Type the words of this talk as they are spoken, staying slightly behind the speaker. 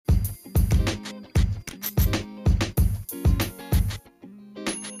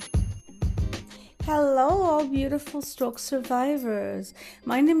Hello, all beautiful stroke survivors.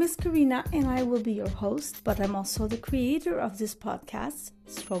 My name is Karina and I will be your host, but I'm also the creator of this podcast,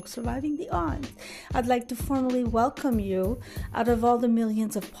 Stroke Surviving the Odds. I'd like to formally welcome you. Out of all the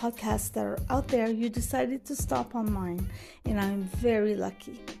millions of podcasts that are out there, you decided to stop on mine, and I'm very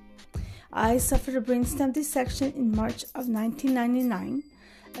lucky. I suffered a brainstem dissection in March of 1999.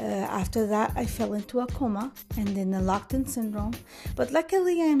 After that, I fell into a coma and then a locked-in syndrome. But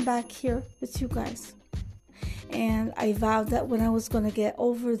luckily, I'm back here with you guys. And I vowed that when I was going to get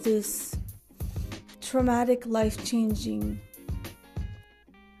over this traumatic, life-changing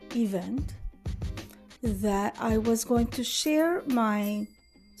event, that I was going to share my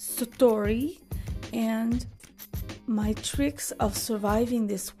story and my tricks of surviving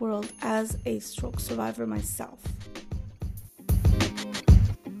this world as a stroke survivor myself.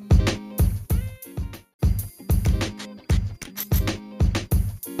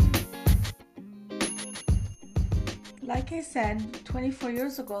 Like I said, 24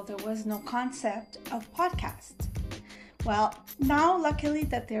 years ago, there was no concept of podcast. Well, now luckily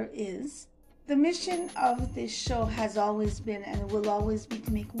that there is. The mission of this show has always been and will always be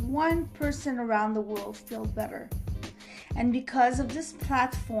to make one person around the world feel better. And because of this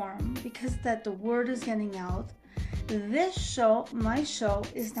platform, because that the word is getting out, this show, my show,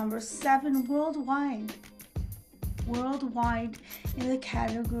 is number 7 worldwide in the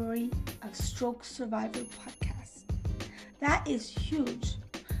category of Stroke Survivor Podcast. That is huge.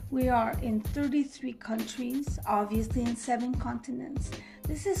 We are in 33 countries, obviously in 7 continents.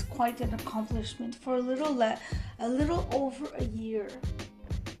 This is quite an accomplishment for a little over a year.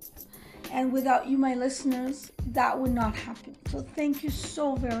 And without you, my listeners, that would not happen. So thank you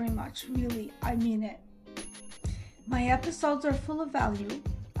so very much. Really, I mean it. My episodes are full of value.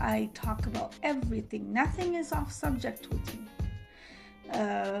 I talk about everything. Nothing is off subject with me.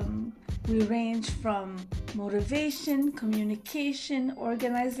 We range from motivation, communication,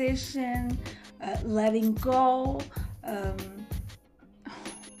 organization, letting go.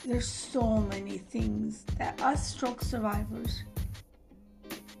 There's so many things that us stroke survivors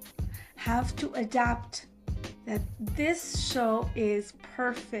have to adapt. That this show is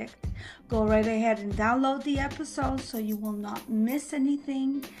perfect. Go right ahead and download the episodes so you will not miss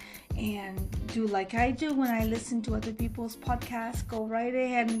anything. And do like I do when I listen to other people's podcasts. Go right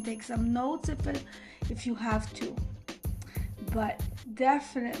ahead and take some notes if you have to. But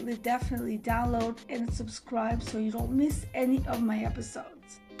definitely download and subscribe so you don't miss any of my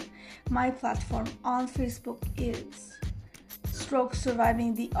episodes. My platform on Facebook is Stroke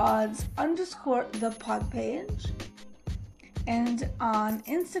Surviving the Odds _ the pod page. And on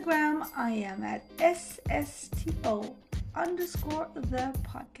Instagram, I am at SSTO _ the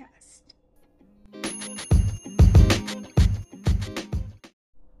podcast.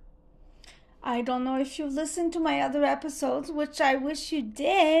 I don't know if you've listened to my other episodes, which I wish you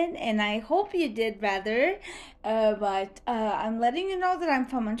did, and I hope you did rather, but I'm letting you know that I'm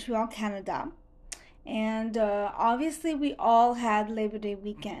from Montreal, Canada, and obviously we all had Labor Day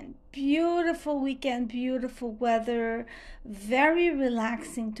weekend. Beautiful weekend, beautiful weather, very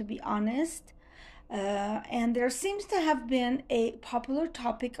relaxing to be honest. And there seems to have been a popular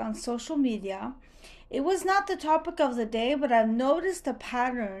topic on social media. It was not the topic of the day, but I've noticed a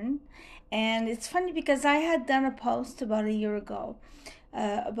pattern. And it's funny because I had done a post about a year ago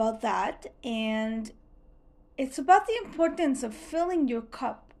about that. And it's about the importance of filling your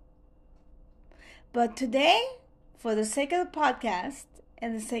cup. But today, for the sake of the podcast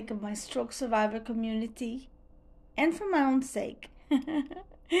and the sake of my stroke survivor community, and for my own sake,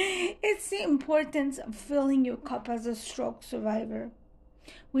 it's the importance of filling your cup as a stroke survivor.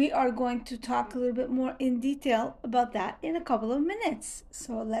 We are going to talk a little bit more in detail about that in a couple of minutes.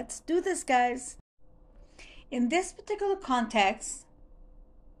 So let's do this, guys. In this particular context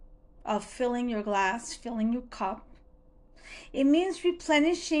of filling your glass, filling your cup, it means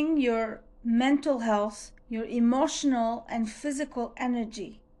replenishing your mental health, your emotional and physical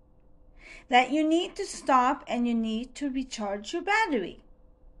energy. That you need to stop and you need to recharge your battery.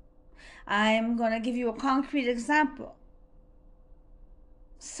 I'm going to give you a concrete example.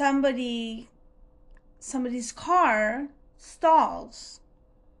 Somebody's car stalls.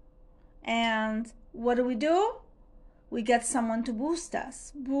 And what do? We get someone to boost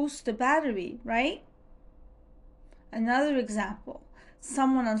the battery, right? Another example.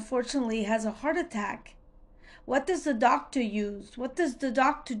 Someone unfortunately has a heart attack. What does the doctor use? What does the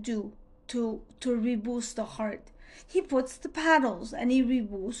doctor do to reboost the heart? He puts the paddles and he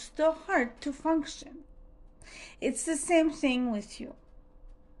reboosts the heart to function. It's the same thing with you.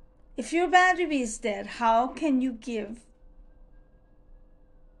 If your battery is dead, how can you give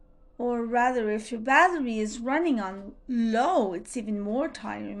Or rather, if your battery is running on low, it's even more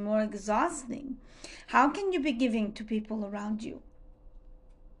tiring, more exhausting. How can you be giving to people around you?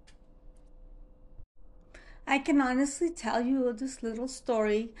 I can honestly tell you this little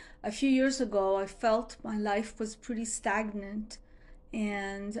story. A few years ago, I felt my life was pretty stagnant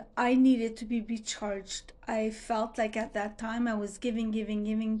and I needed to be recharged. I felt like at that time I was giving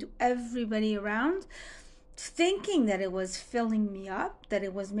to everybody around, thinking that it was filling me up, that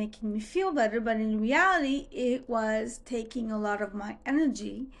it was making me feel better, but in reality, it was taking a lot of my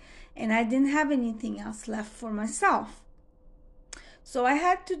energy and I didn't have anything else left for myself. So I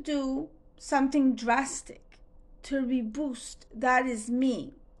had to do something drastic to reboost. That is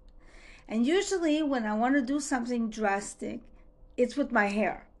me. And usually when I want to do something drastic, it's with my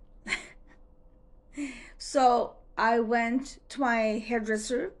hair. So I went to my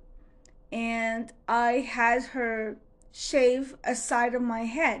hairdresser and I had her shave a side of my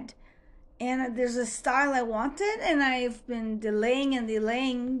head. And there's a style I wanted, and I've been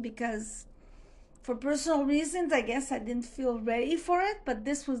delaying because for personal reasons, I guess I didn't feel ready for it, but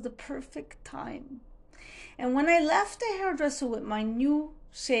this was the perfect time. And when I left the hairdresser with my new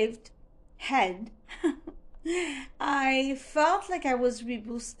shaved head, I felt like I was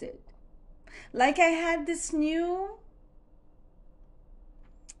reboosted. Like I had this new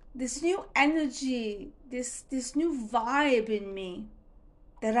energy, this new vibe in me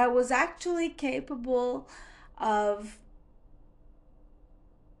that I was actually capable of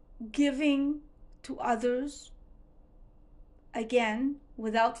giving to others again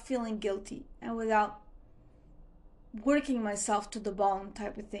without feeling guilty and without working myself to the bone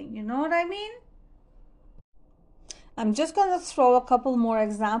type of thing. You know what I mean? I'm just going to throw a couple more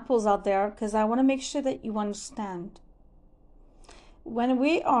examples out there because I want to make sure that you understand. When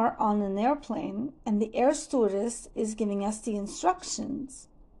we are on an airplane and the air stewardess is giving us the instructions,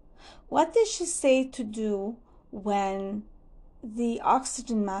 what does she say to do when the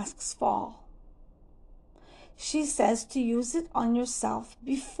oxygen masks fall? She says to use it on yourself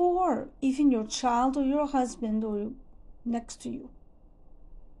before even your child or your husband or next to you.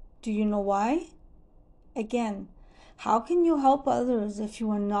 Do you know why? Again, how can you help others if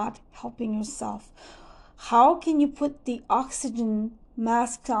you are not helping yourself? How can you put the oxygen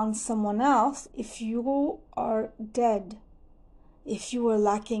mask on someone else if you are dead? If you are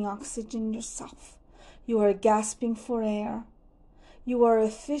lacking oxygen yourself, you are gasping for air. You are a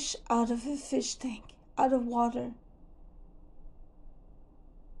fish out of a fish tank, out of water.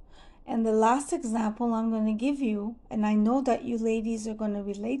 And the last example I'm going to give you, and I know that you ladies are going to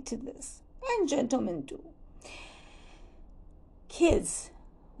relate to this, and gentlemen too. Kids,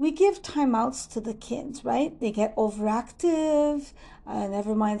 we give timeouts to the kids, right? They get overactive,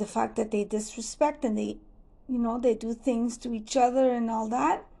 never mind the fact that they disrespect and they do things to each other and all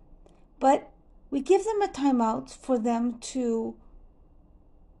that. But we give them a timeout for them to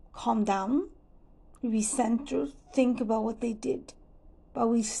calm down, recenter, think about what they did. But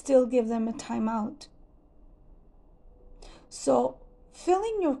we still give them a timeout. So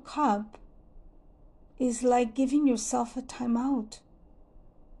filling your cup is like giving yourself a timeout.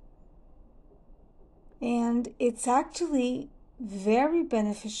 And it's actually very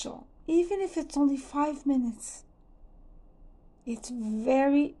beneficial, even if it's only 5 minutes. It's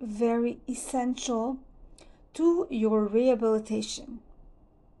very, very essential to your rehabilitation.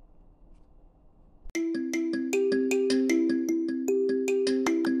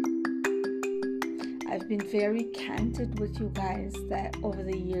 I've been very candid with you guys that over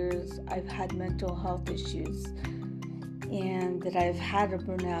the years I've had mental health issues and that I've had a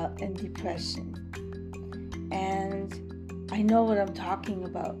burnout and depression. And I know what I'm talking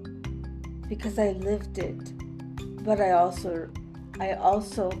about because I lived it. But I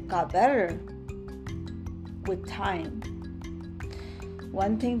also got better with time.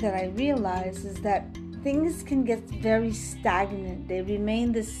 One thing that I realized is that things can get very stagnant. They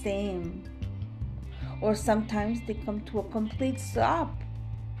remain the same. Or sometimes they come to a complete stop.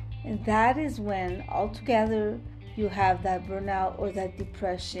 And that is when altogether you have that burnout or that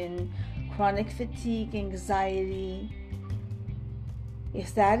depression, chronic fatigue, anxiety.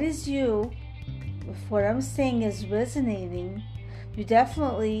 If that is you, if what I'm saying is resonating, you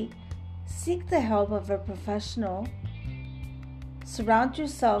definitely seek the help of a professional. Surround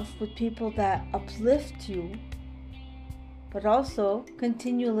yourself with people that uplift you, but also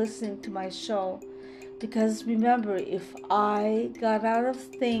continue listening to my show. Because remember, if I got out of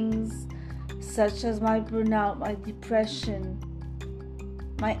things such as my burnout, my depression,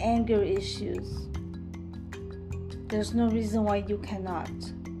 my anger issues, there's no reason why you cannot.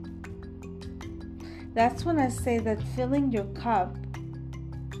 That's when I say that filling your cup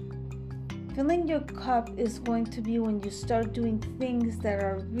Filling your cup is going to be when you start doing things that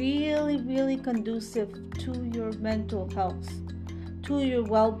are really, really conducive to your mental health, to your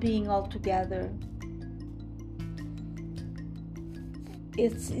well-being altogether.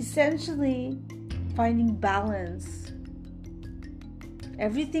 It's essentially finding balance.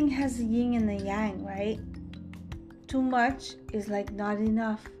 Everything has a yin and a yang, right? Too much is like not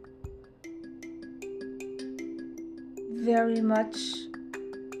enough. Very much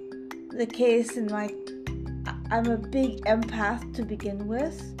the case in I'm a big empath to begin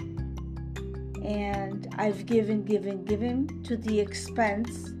with, and I've given to the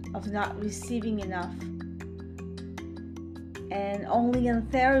expense of not receiving enough. And only in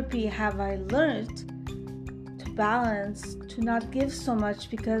therapy have I learned to balance, to not give so much,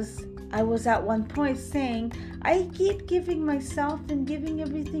 because I was at one point saying, I keep giving myself and giving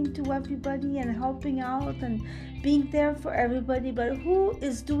everything to everybody and helping out and being there for everybody, but who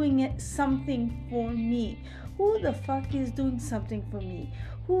is doing something for me? Who the fuck is doing something for me?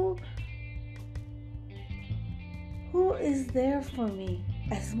 Who is there for me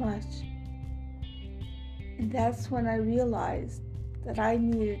as much? And that's when I realized that I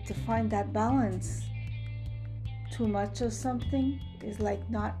needed to find that balance. Too much of something is like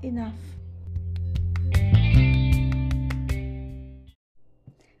not enough.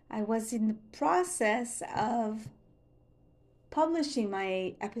 I was in the process of publishing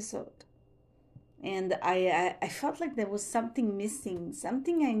my episode, and I felt like there was something missing,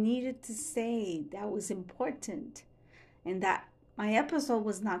 something I needed to say that was important, and that my episode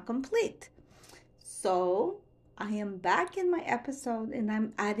was not complete. So I am back in my episode, and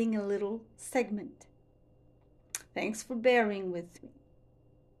I'm adding a little segment. Thanks for bearing with me.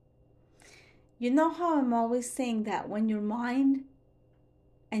 You know how I'm always saying that when your mind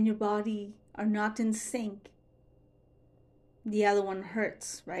and your body are not in sync, the other one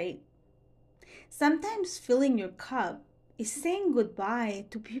hurts, right? Sometimes filling your cup is saying goodbye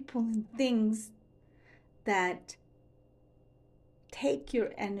to people and things that take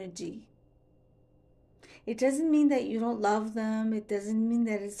your energy. It doesn't mean that you don't love them. It doesn't mean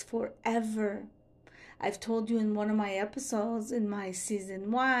that it's forever. I've told you in one of my episodes in my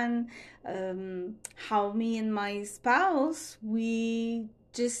season 1 how me and my spouse, we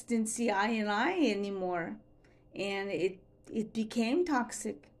just didn't see eye and eye anymore, and it became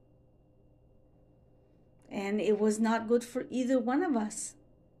toxic, and it was not good for either one of us.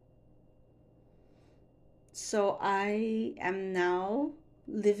 So I am now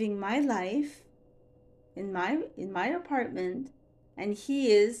living my life in my apartment, and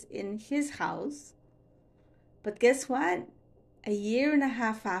he is in his house. But guess what? A year and a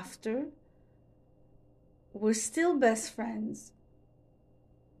half after, we're still best friends.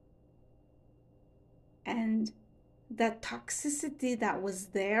 And that toxicity that was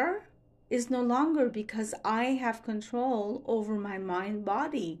there is no longer, because I have control over my mind,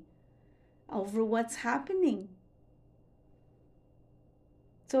 body, over what's happening.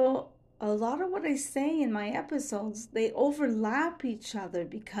 So a lot of what I say in my episodes, they overlap each other,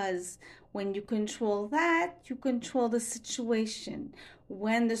 because when you control that, you control the situation.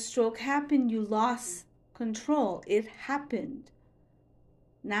 When the stroke happened, you lost control. It happened.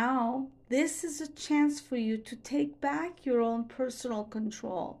 Now, this is a chance for you to take back your own personal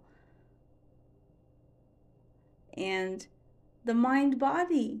control. And the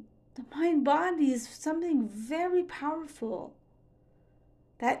mind-body is something very powerful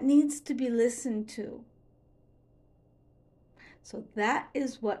that needs to be listened to. So that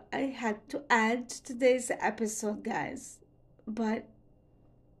is what I had to add to today's episode, guys. But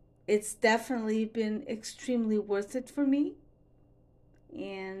it's definitely been extremely worth it for me.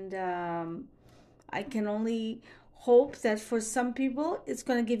 And I can only hope that for some people, it's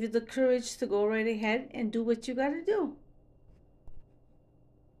going to give you the courage to go right ahead and do what you got to do.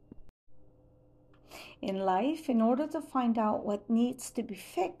 In life, in order to find out what needs to be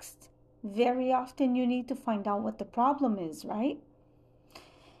fixed, very often you need to find out what the problem is, right?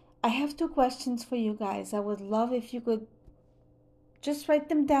 I have 2 questions for you guys. I would love if you could just write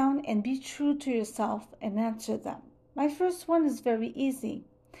them down and be true to yourself and answer them. My first one is very easy.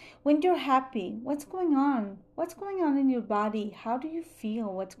 When you're happy, what's going on? What's going on in your body? How do you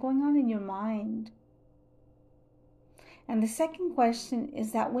feel? What's going on in your mind? And the second question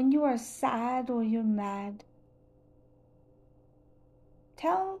is that when you are sad or you're mad,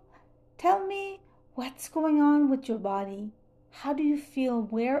 tell me what's going on with your body. How do you feel?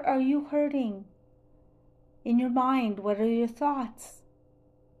 Where are you hurting? In your mind, what are your thoughts?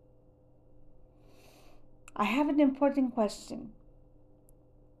 I have an important question.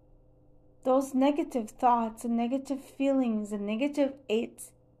 Those negative thoughts and negative feelings and negative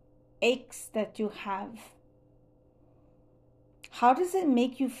aches that you have. How does it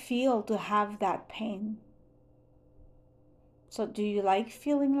make you feel to have that pain? So do you like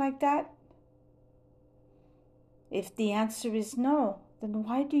feeling like that? If the answer is no, then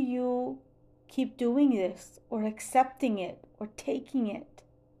why do you keep doing this or accepting it or taking it?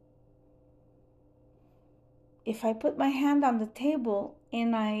 If I put my hand on the table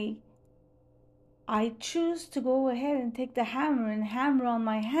and I choose to go ahead and take the hammer and hammer on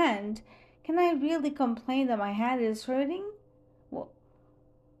my hand, can I really complain that my hand is hurting? Well,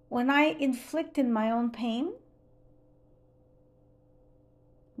 when I inflicted my own pain,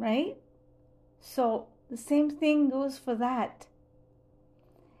 right? So the same thing goes for that.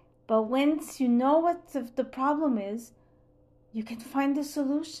 But once you know what the problem is, you can find the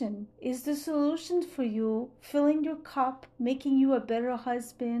solution. Is the solution for you filling your cup, making you a better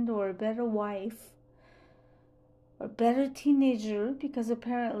husband or a better wife, or better teenager? Because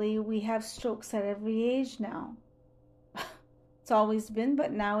apparently we have strokes at every age now. It's always been,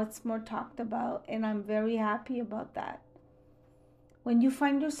 but now it's more talked about, and I'm very happy about that. When you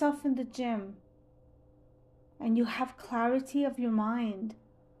find yourself in the gym and you have clarity of your mind,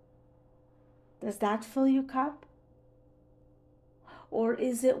 does that fill your cup? Or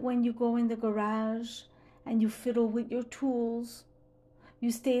is it when you go in the garage and you fiddle with your tools,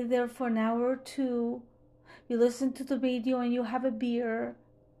 you stay there for an hour or two, you listen to the radio and you have a beer,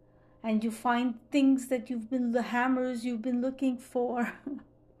 and you find things that the hammers you've been looking for,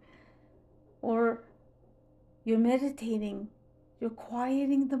 or you're meditating, you're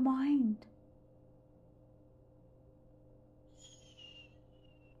quieting the mind.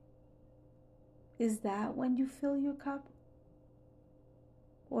 Is that when you fill your cup?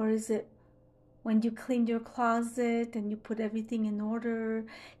 Or is it when you clean your closet and you put everything in order,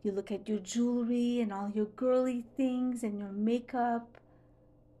 you look at your jewelry and all your girly things and your makeup?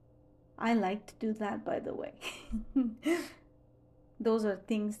 I like to do that, by the way. Those are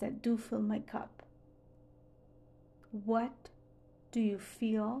things that do fill my cup. What do you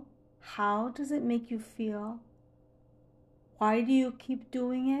feel? How does it make you feel? Why do you keep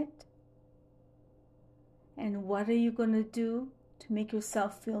doing it? And what are you going to do to make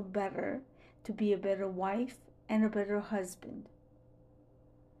yourself feel better, to be a better wife and a better husband?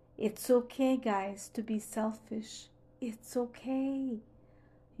 It's okay, guys, to be selfish. It's okay.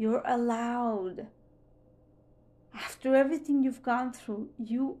 You're allowed. After everything you've gone through,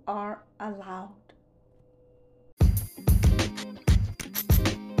 you are allowed.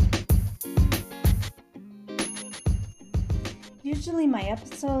 Usually my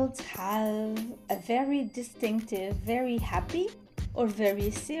episodes have a very distinctive, very happy, or very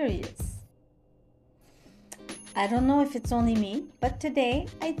serious. I don't know if it's only me, but today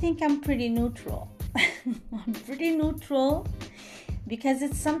I think I'm pretty neutral. I'm pretty neutral because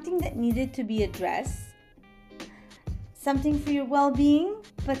it's something that needed to be addressed. Something for your well-being,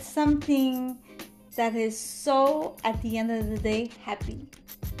 but something that is so, at the end of the day, happy.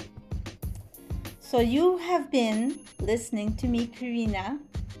 So you have been listening to me, Karina,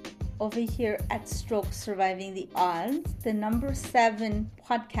 over here at Stroke Surviving the Odds, the number 7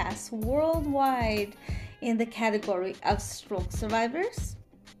 podcast worldwide in the category of stroke survivors.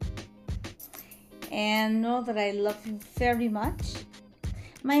 And know that I love you very much.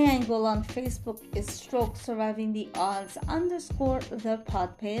 My angle on Facebook is Stroke Surviving the Odds _ the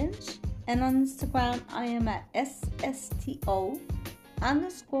pod page. And on Instagram, I am at SSTO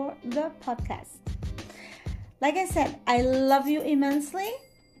 _ the podcast. Like I said, I love you immensely.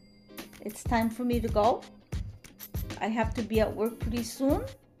 It's time for me to go. I have to be at work pretty soon.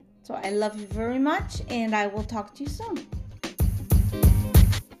 So I love you very much, and I will talk to you soon.